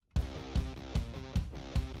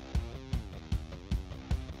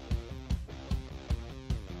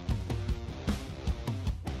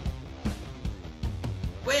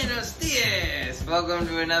Buenos dias! Welcome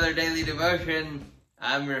to another daily devotion.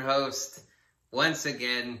 I'm your host, once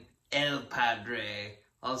again, El Padre,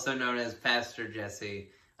 also known as Pastor Jesse.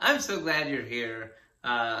 I'm so glad you're here.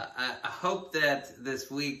 I hope that this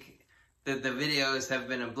week that the videos have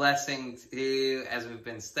been a blessing to you as we've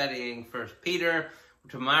been studying 1 Peter.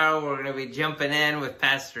 Tomorrow we're going to be jumping in with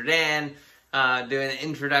Pastor Dan, doing an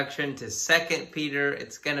introduction to 2 Peter.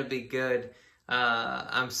 It's going to be good.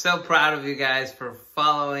 I'm so proud of you guys for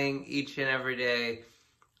following each and every day,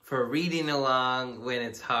 for reading along when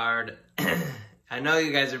it's hard. I know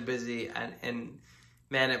you guys are busy, and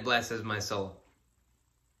man, it blesses my soul.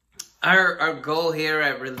 Our goal here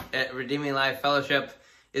at Redeeming Life Fellowship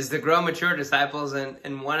is to grow mature disciples,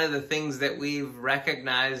 and one of the things that we've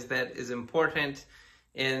recognized that is important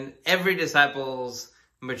in every disciple's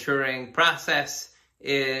maturing process,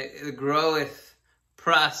 the growth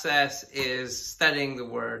process, is studying the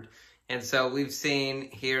Word. And so we've seen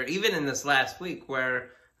here, even in this last week, where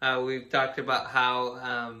we've talked about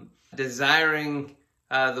how desiring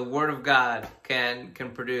the Word of God can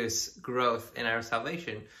produce growth in our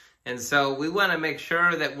salvation. And so we want to make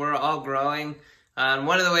sure that we're all growing. And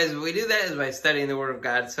one of the ways that we do that is by studying the Word of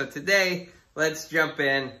God. So today, let's jump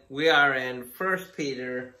in. We are in 1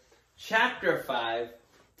 Peter chapter 5.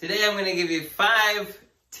 Today I'm going to give you 5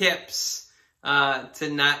 tips to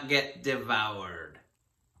not get devoured.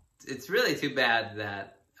 It's really too bad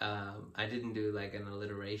that I didn't do like an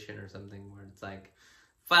alliteration or something where it's like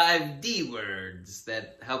 5 D words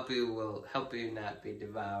that will help you not be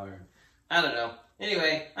devoured. I don't know.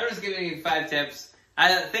 Anyway, I'm just giving you 5 tips.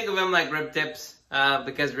 I think of them like rib tips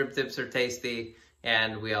because rib tips are tasty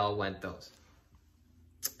and we all want those.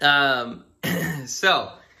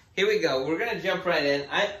 So here we go. We're going to jump right in.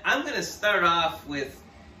 I'm going to start off with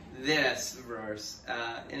this verse,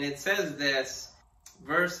 and it says this,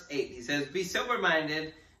 verse 8. He says, "Be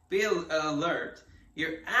sober-minded, be alert.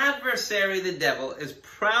 Your adversary, the devil, is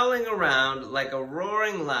prowling around like a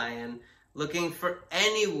roaring lion, looking for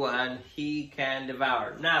anyone he can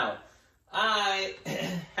devour." Now, I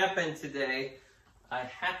happened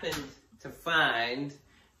to find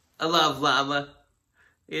a love llama.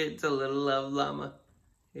 It's a little love llama.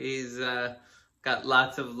 He's got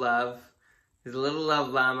lots of love. He's a little love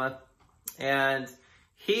llama, and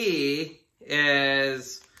he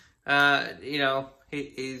is,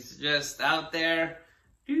 he's just out there,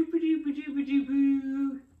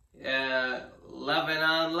 loving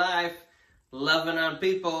on life, loving on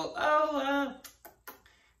people.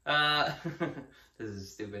 This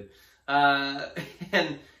is stupid.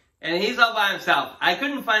 And he's all by himself. I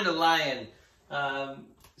couldn't find a lion,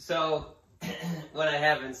 so what I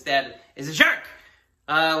have instead is a shark.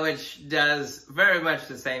 Which does very much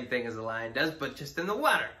the same thing as a lion does, but just in the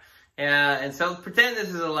water. And so pretend this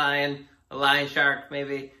is a lion shark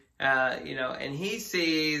maybe, and he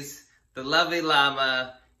sees the lovely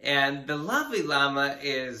llama, and the lovely llama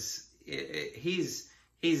he's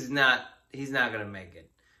not gonna make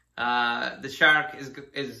it. The shark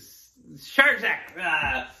is Shark Attack.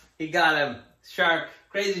 He got him. Shark,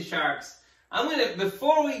 crazy sharks.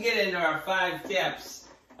 Before we get into our 5 tips,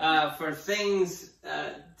 for things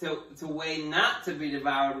to weigh not to be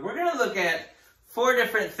devoured, we're going to look at 4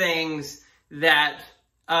 different things that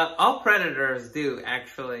all predators do,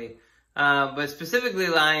 actually, but specifically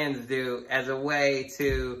lions do, as a way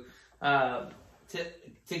to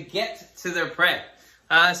get to their prey.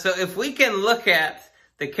 So if we can look at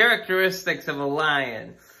the characteristics of a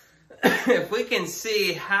lion, if we can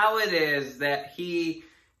see how it is that he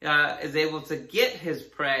is able to get his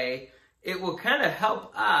prey, it will kind of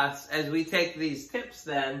help us as we take these tips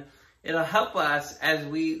then. It'll help us as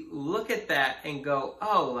we look at that and go,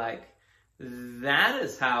 oh, like, that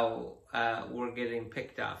is how we're getting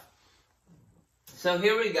picked off. So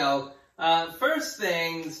here we go. First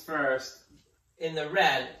things first, in the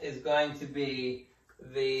red, is going to be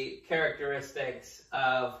the characteristics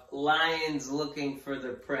of lions looking for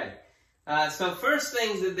their prey. So first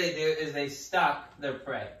things that they do is they stalk their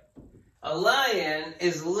prey. A lion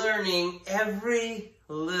is learning every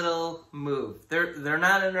little move. They're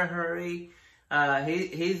not in a hurry.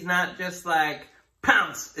 He's not just like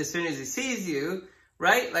pounce as soon as he sees you,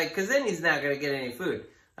 right? Like, because then he's not going to get any food.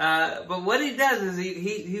 But what he does is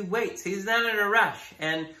he waits. He's not in a rush.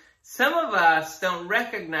 And some of us don't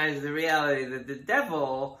recognize the reality that the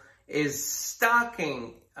devil is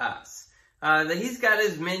stalking us. That he's got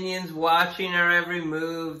his minions watching our every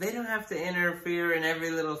move. They don't have to interfere in every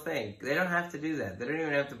little thing. They don't have to do that. They don't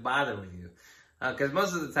even have to bother with you. Because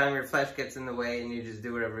most of the time your flesh gets in the way and you just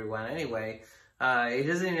do whatever you want anyway. He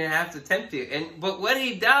doesn't even have to tempt you. But what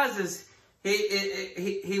he does is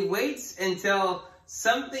he waits until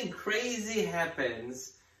something crazy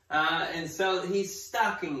happens, and so he's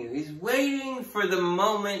stalking you. He's waiting for the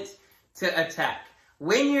moment to attack.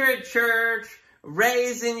 When you're at church,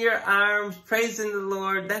 raising your arms, praising the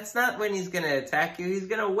Lord, that's not when he's going to attack you. He's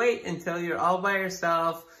going to wait until you're all by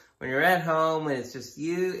yourself, when you're at home, when it's just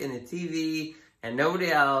you and the TV and nobody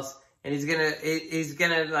else, and he's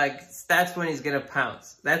gonna like, that's when he's gonna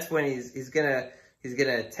pounce. That's when he's gonna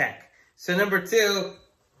attack. So number 2,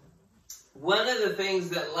 one of the things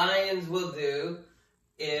that lions will do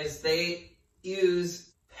is they use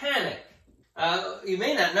panic. You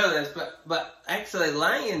may not know this, but actually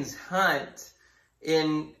lions hunt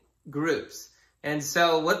in groups. And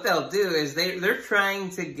so what they'll do is they're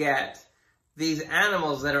trying to get these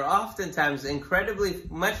animals that are oftentimes incredibly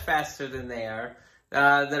much faster than they are,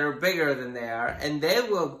 that are bigger than they are, and they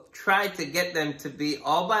will try to get them to be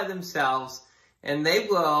all by themselves, and they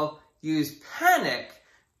will use panic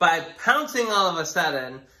by pouncing all of a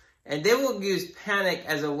sudden, and they will use panic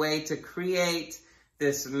as a way to create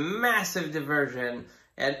this massive diversion,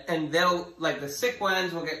 and they'll, like, the sick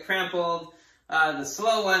ones will get trampled, the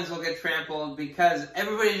slow ones will get trampled, because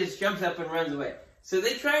everybody just jumps up and runs away. So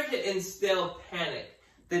they try to instill panic.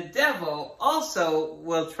 The devil also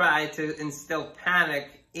will try to instill panic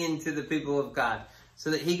into the people of God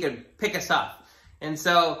so that he can pick us off. And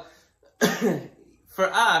so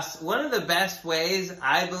for us, one of the best ways,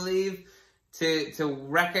 I believe, to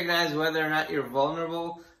recognize whether or not you're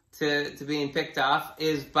vulnerable to being picked off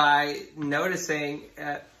is by noticing,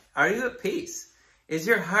 are you at peace? Is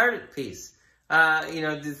your heart at peace?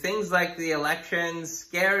 Do things like the elections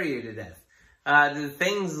scare you to death? Do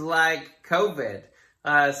things like COVID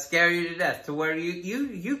scare you to death to where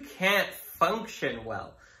you can't function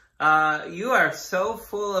well? You are so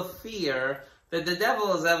full of fear that the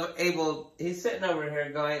devil is he's sitting over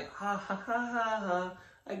here going, ha ha ha ha ha,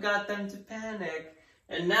 I got them to panic.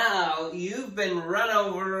 And now you've been run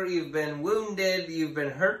over, you've been wounded, you've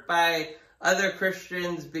been hurt by other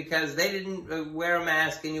Christians because they didn't wear a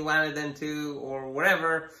mask and you wanted them to, or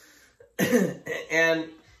whatever. And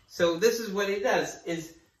so this is what he does,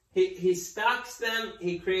 is he stalks them,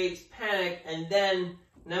 he creates panic, and then,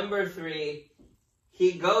 number 3,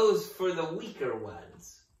 he goes for the weaker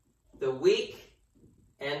ones. The weak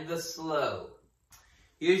and the slow.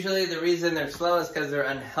 Usually the reason they're slow is because they're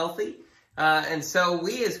unhealthy. And so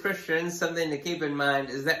we as Christians, something to keep in mind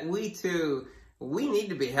is that we need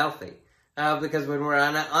to be healthy. Because when we're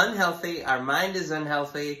unhealthy, our mind is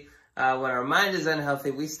unhealthy. When our mind is unhealthy,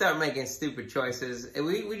 we start making stupid choices. And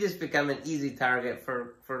we just become an easy target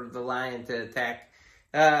for the lion to attack.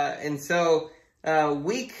 And so,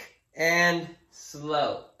 weak and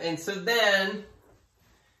slow. And so then,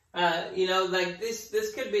 like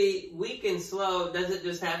this could be weak and slow. Doesn't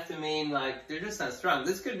just have to mean like they're just not strong.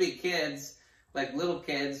 This could be kids, like little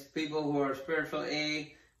kids, people who are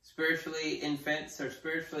spiritually infants or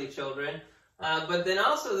spiritually children. But then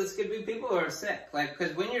also this could be people who are sick. Like,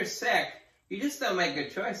 because when you're sick, you just don't make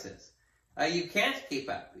good choices. You can't keep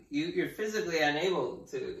up. You're physically unable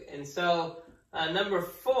to. And so, number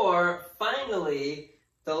 4, finally,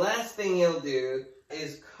 the last thing he'll do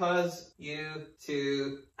is cause you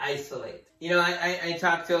to isolate. I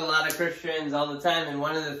talk to a lot of Christians all the time, and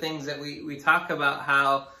one of the things that we talk about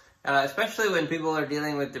how, especially when people are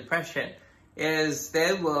dealing with depression, is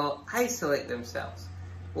they will isolate themselves.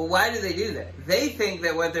 Well, why do they do that? They think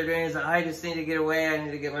that what they're doing is, I just need to get away, I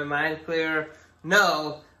need to get my mind clear.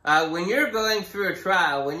 No, when you're going through a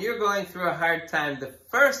trial, when you're going through a hard time, the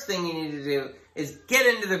first thing you need to do is get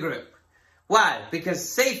into the group. Why? Because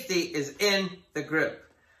safety is in the group.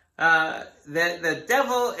 The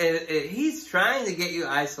devil, he's trying to get you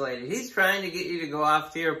isolated. He's trying to get you to go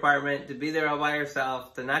off to your apartment, to be there all by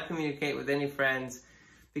yourself, to not communicate with any friends.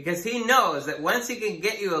 Because he knows that once he can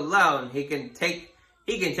get you alone, he can take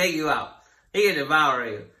you out. He can devour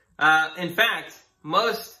you. In fact,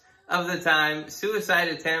 most of the time, suicide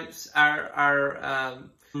attempts are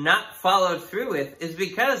not followed through with is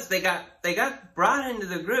because they got brought into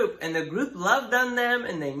the group, and the group loved on them,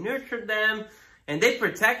 and they nurtured them, and they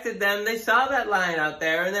protected them. They saw that lion out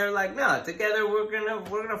there, and they were like, no, together we're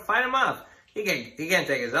gonna fight him off. He can't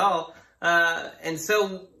take us all. And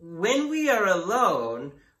so when we are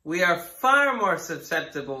alone, we are far more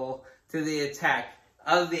susceptible to the attack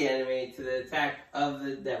of the enemy, to the attack of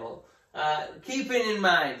the devil. Keeping in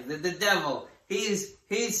mind that the devil, he's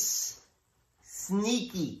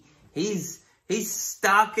sneaky. He's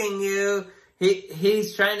stalking you.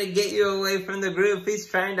 He's trying to get you away from the group. He's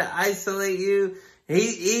trying to isolate you.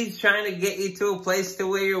 He's trying to get you to a place to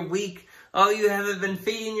where you're weak. Oh, you haven't been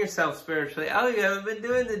feeding yourself spiritually. Oh, you haven't been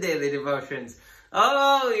doing the daily devotions.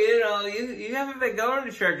 Oh, you haven't been going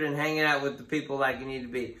to church and hanging out with the people like you need to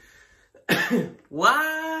be.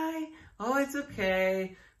 Why? Oh, it's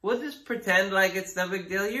okay. We'll just pretend like it's no big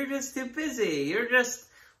deal. You're just too busy. You're just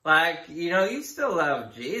like, you still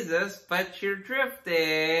love Jesus, but you're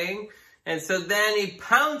drifting. And so then he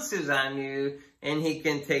pounces on you and he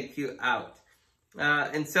can take you out.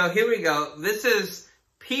 And so here we go. This is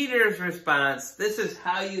Peter's response. This is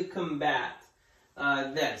how you combat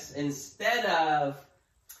this. Instead of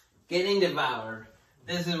getting devoured,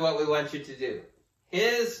 this is what we want you to do.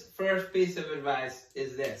 His first piece of advice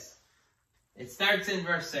is this. It starts in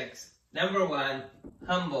verse 6. Number 1,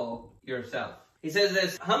 humble yourself. He says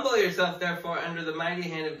this, humble yourself, therefore, under the mighty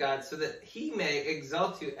hand of God, so that he may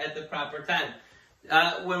exalt you at the proper time.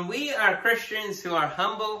 When we are Christians who are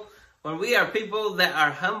humble, when we are people that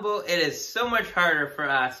are humble, it is so much harder for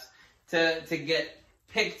us to get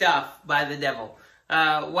picked off by the devil.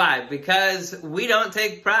 Why? Because we don't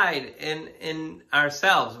take pride in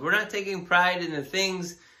ourselves. We're not taking pride in the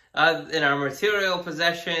things, in our material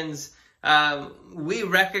possessions. We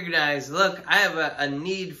recognize, look, I have a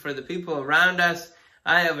need for the people around us.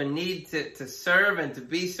 I have a need to serve and to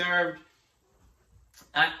be served.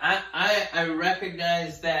 I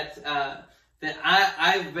recognize that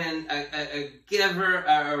I've been a giver,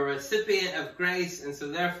 a recipient of grace, and so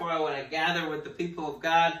therefore I want to gather with the people of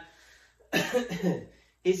God.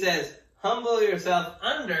 He says, humble yourself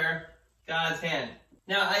under God's hand.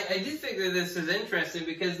 Now, I do think that this is interesting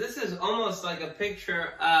because this is almost like a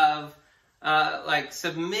picture of like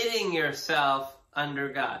submitting yourself under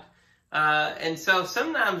God. And so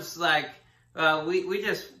sometimes we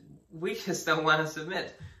just don't want to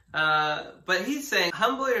submit. But he's saying,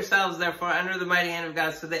 humble yourselves therefore under the mighty hand of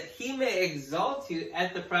God, so that he may exalt you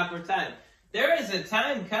at the proper time. There is a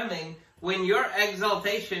time coming when your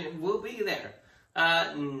exaltation will be there.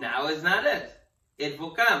 Now is not it. It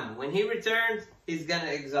will come. When he returns, he's going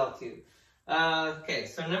to exalt you. Okay,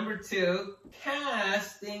 so number 2,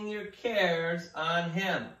 casting your cares on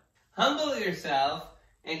him. Humble yourself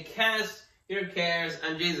and cast your cares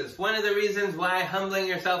on Jesus. One of the reasons why humbling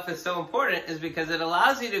yourself is so important is because it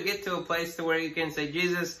allows you to get to a place to where you can say,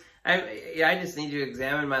 Jesus, I just need you to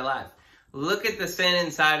examine my life. Look at the sin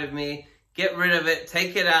inside of me. Get rid of it.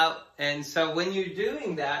 Take it out. And so when you're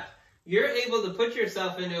doing that, you're able to put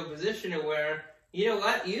yourself into a position where, you know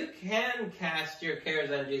what? You can cast your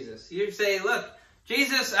cares on Jesus. You say, look,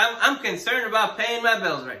 Jesus, I'm concerned about paying my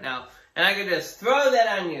bills right now. And I can just throw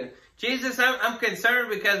that on you. Jesus, I'm concerned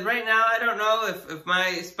because right now I don't know if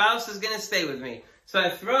my spouse is going to stay with me. So I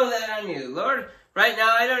throw that on you. Lord, right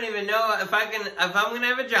now I don't even know if I'm going to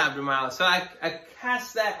have a job tomorrow. So I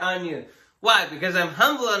cast that on you. Why? Because I'm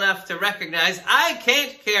humble enough to recognize I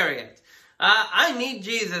can't carry it. I need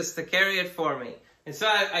Jesus to carry it for me. And so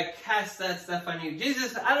I cast that stuff on you.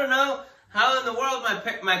 Jesus, I don't know how in the world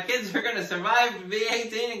my kids are going to survive to be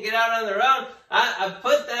 18 and get out on their own. I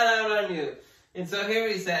put that out on you. And so here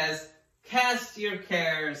he says, cast your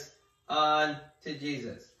cares on to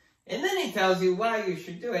Jesus. And then he tells you why you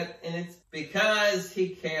should do it. And it's because he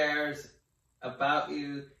cares about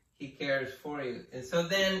you. He cares for you. And so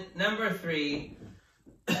then, number 3,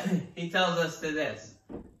 he tells us to this.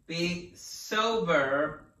 Be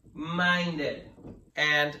sober-minded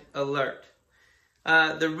and alert.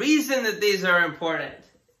 The reason that these are important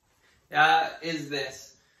is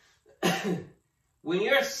this. When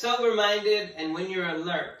you're sober-minded and when you're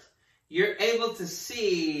alert, you're able to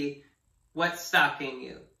see what's stalking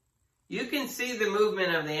you. You can see the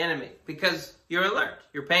movement of the enemy because you're alert.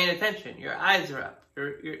 You're paying attention. Your eyes are up.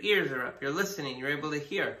 Your ears are up. You're listening. You're able to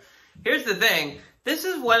hear. Here's the thing. This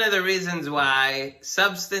is one of the reasons why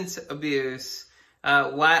substance abuse,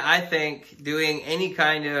 why I think doing any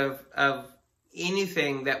kind of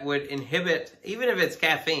anything that would inhibit, even if it's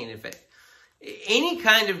caffeine, any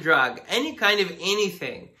kind of drug, any kind of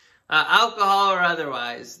anything, alcohol or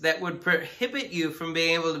otherwise, that would prohibit you from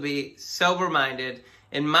being able to be sober-minded,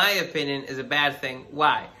 in my opinion, is a bad thing.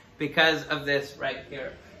 Why? Because of this right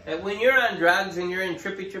here. That when you're on drugs and you're in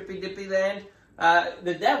trippy dippy land,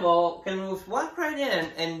 the devil can walk right in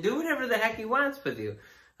and do whatever the heck he wants with you.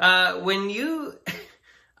 When you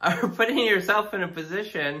are putting yourself in a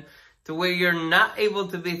position to where you're not able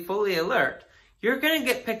to be fully alert, you're going to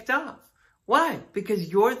get picked off. Why? Because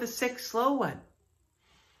you're the sick, slow one.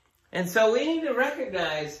 And so we need to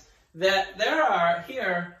recognize that there are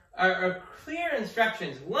clear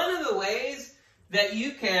instructions. One of the ways that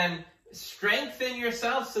you can strengthen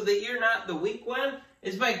yourself so that you're not the weak one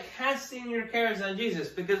is by casting your cares on Jesus.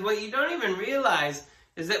 Because what you don't even realize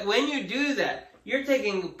is that when you do that, you're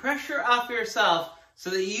taking pressure off yourself so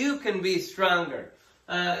that you can be stronger.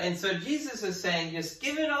 And so Jesus is saying, just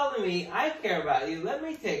give it all to me. I care about you. Let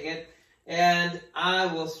me take it, and I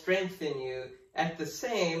will strengthen you at the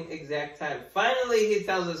same exact time. Finally, he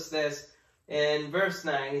tells us this in verse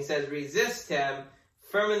 9. He says, resist him,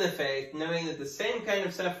 firm in the faith, knowing that the same kind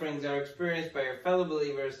of sufferings are experienced by your fellow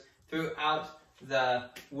believers throughout the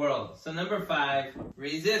world. So number 5,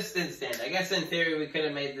 resist and stand. I guess in theory we could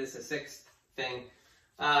have made this a 6th thing.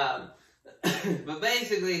 But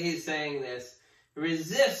basically he's saying this.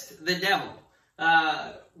 Resist the devil.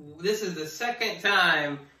 This is the second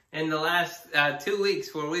time in the last 2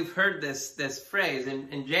 weeks where we've heard this phrase.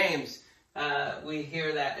 In James, we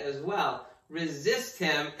hear that as well. Resist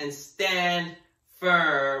him and stand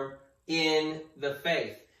firm in the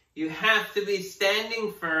faith. You have to be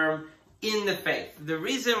standing firm in the faith. The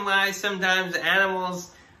reason why sometimes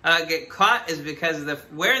animals get caught is because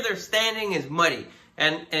where they're standing is muddy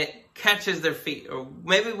and it catches their feet. Or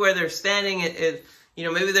maybe where they're standing,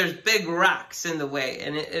 maybe there's big rocks in the way,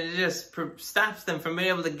 and it just stops them from being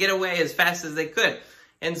able to get away as fast as they could.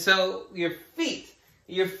 And so your feet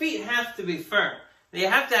have to be firm. You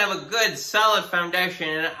have to have a good, solid foundation.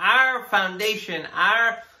 And our foundation,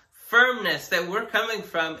 our firmness that we're coming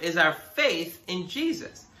from is our faith in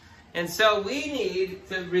Jesus. And so we need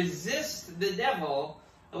to resist the devil.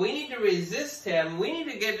 We need to resist him. We need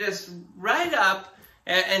to get just right up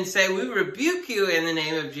and say, we rebuke you in the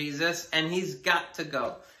name of Jesus, and he's got to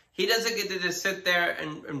go. He doesn't get to just sit there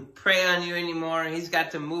and pray on you anymore. He's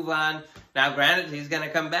got to move on. Now, granted, he's going to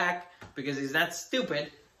come back because he's not stupid.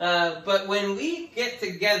 But when we get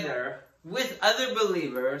together with other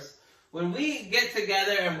believers, when we get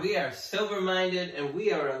together and we are sober-minded and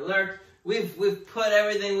we are alert, we've put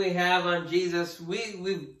everything we have on Jesus.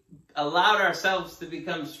 We've allowed ourselves to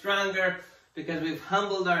become stronger because we've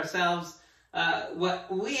humbled ourselves.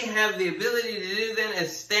 What we have the ability to do then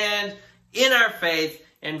is stand in our faith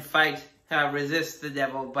and fight, resist the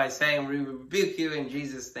devil by saying, we rebuke you in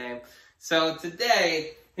Jesus' name. So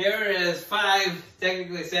today, here is 5,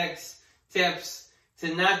 technically 6 tips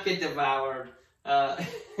to not get devoured.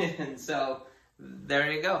 And so,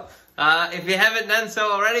 there you go. If you haven't done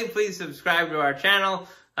so already, please subscribe to our channel.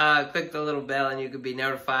 Click the little bell and you can be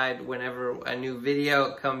notified whenever a new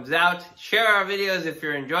video comes out. Share our videos if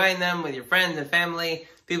you're enjoying them with your friends and family,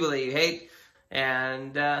 people that you hate.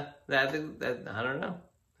 And I don't know.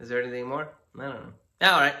 Is there anything more? I don't know.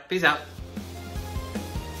 All right. Peace out.